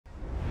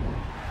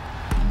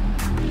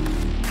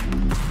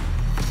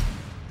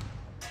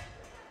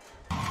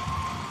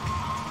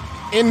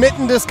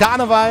Inmitten des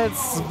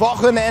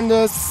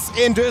Karnevalswochenendes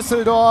in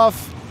Düsseldorf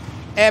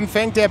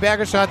empfängt der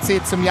Bergische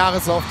HC zum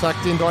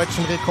Jahresauftakt den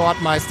deutschen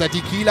Rekordmeister.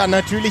 Die Kieler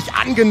natürlich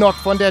angenockt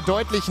von der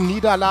deutlichen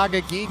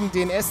Niederlage gegen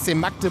den SC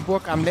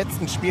Magdeburg am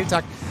letzten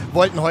Spieltag,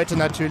 wollten heute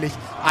natürlich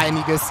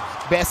einiges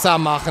besser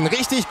machen.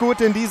 Richtig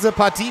gut in diese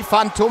Partie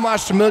fand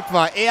Thomas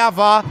Schmirkwa. Er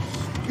war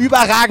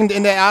überragend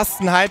in der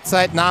ersten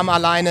Halbzeit, nahm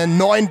alleine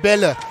 9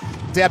 Bälle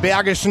der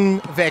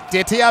Bergischen weg.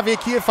 Der THW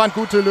Kiel fand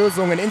gute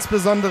Lösungen,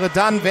 insbesondere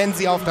dann, wenn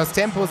sie auf das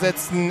Tempo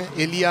setzten.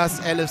 Elias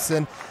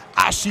Ellefsen,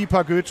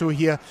 Ashipa Goethe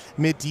hier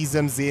mit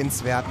diesem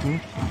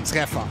sehenswerten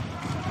Treffer.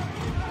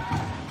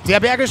 Der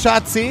Bergische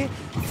HC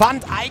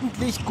fand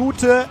eigentlich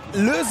gute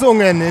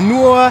Lösungen,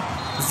 nur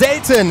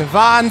selten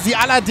waren sie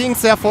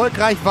allerdings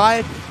erfolgreich,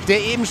 weil der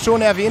eben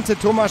schon erwähnte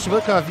Thomas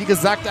Schmirkwa, wie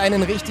gesagt,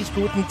 einen richtig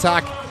guten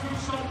Tag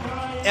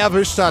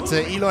erwischt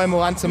hatte. Eloy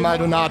Morante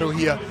Maldonado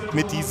hier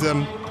mit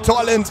diesem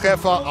tollen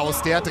Treffer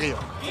aus der Drehung.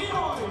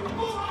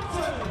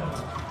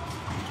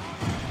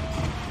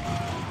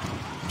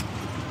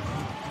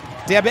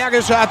 Der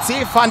Bergische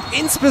HC fand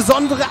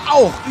insbesondere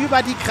auch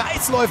über die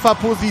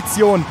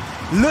Kreisläuferposition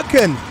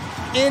Lücken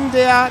in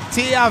der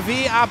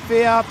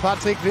THW-Abwehr.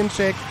 Patrick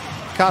Winczek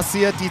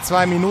kassiert die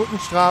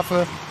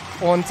 2-Minuten-Strafe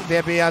und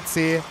der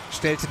BHC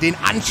stellte den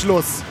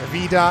Anschluss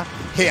wieder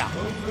her.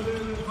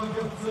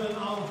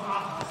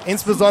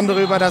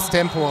 Insbesondere über das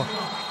Tempo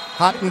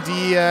hatten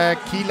die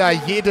Kieler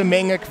jede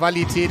Menge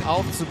Qualität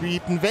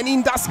aufzubieten. Wenn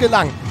ihnen das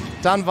gelang,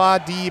 dann war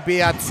die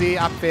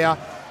BHC-Abwehr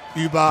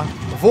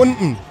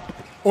überwunden.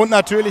 Und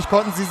natürlich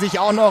konnten sie sich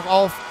auch noch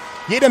auf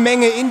jede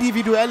Menge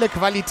individuelle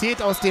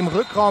Qualität aus dem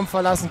Rückraum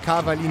verlassen.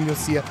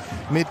 Carvalhinus hier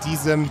mit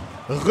diesem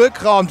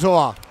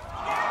Rückraumtor.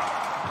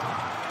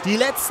 Die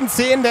letzten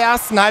 10 der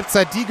ersten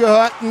Halbzeit, die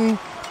gehörten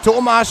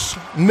Thomas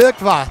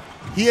Schmirkwa.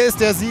 Hier ist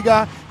der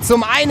Sieger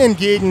zum einen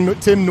gegen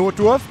Tim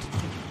Notdurft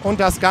und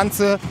das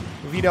Ganze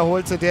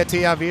wiederholte der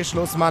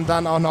THW-Schlussmann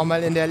dann auch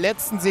nochmal in der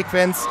letzten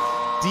Sequenz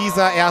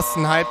dieser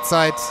ersten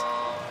Halbzeit.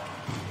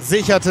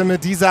 Sicherte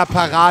mit dieser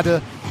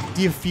Parade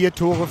die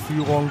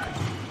 4-Tore-Führung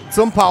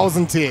zum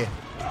Pausentee.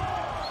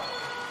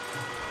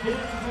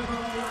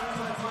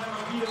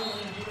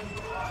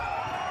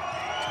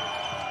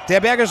 Der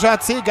Bergische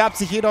HC gab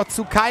sich jedoch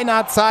zu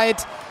keiner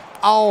Zeit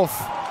auf.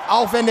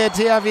 Auch wenn der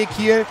THW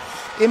Kiel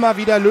immer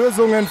wieder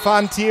Lösungen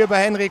fand hier über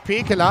Henrik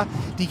Pekeler.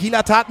 Die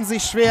Kieler taten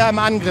sich schwer im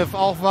Angriff,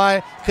 auch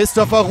weil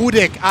Christopher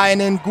Rudek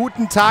einen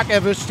guten Tag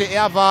erwischte.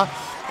 Er war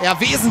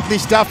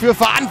wesentlich dafür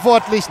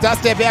verantwortlich, dass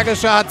der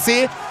Bergische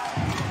HC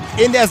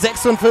in der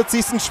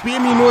 46.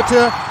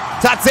 Spielminute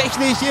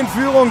tatsächlich in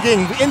Führung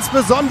ging.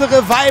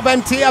 Insbesondere, weil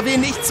beim THW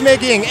nichts mehr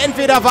ging.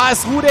 Entweder war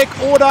es Rudek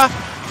oder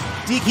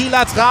die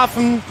Kieler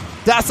trafen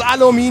das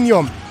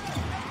Aluminium.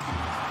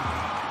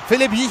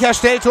 Philipp Jicher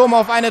Stellturm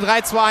auf eine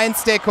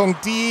 3-2-1-Deckung.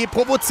 Die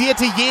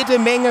provozierte jede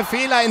Menge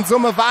Fehler. In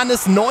Summe waren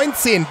es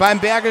 19 beim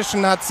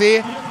Bergischen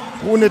HC.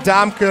 Rune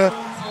Damke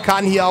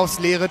kann hier aufs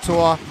leere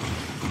Tor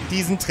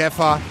diesen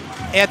Treffer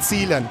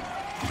erzielen.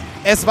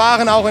 Es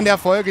waren auch in der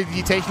Folge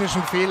die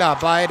technischen Fehler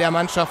bei der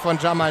Mannschaft von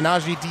Jamal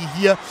Nagy, die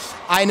hier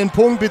einen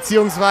Punkt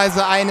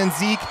bzw. einen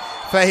Sieg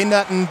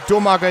verhinderten.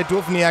 Domagoj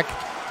Duvniak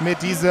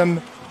mit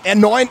diesem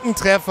erneuten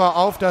Treffer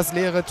auf das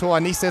leere Tor.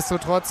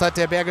 Nichtsdestotrotz hat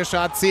der Bergische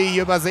HC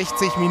hier über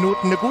 60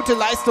 Minuten eine gute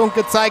Leistung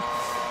gezeigt.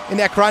 In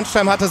der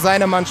Crunch-Time hatte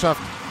seine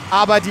Mannschaft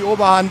aber die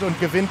Oberhand und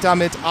gewinnt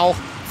damit auch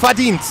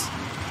verdient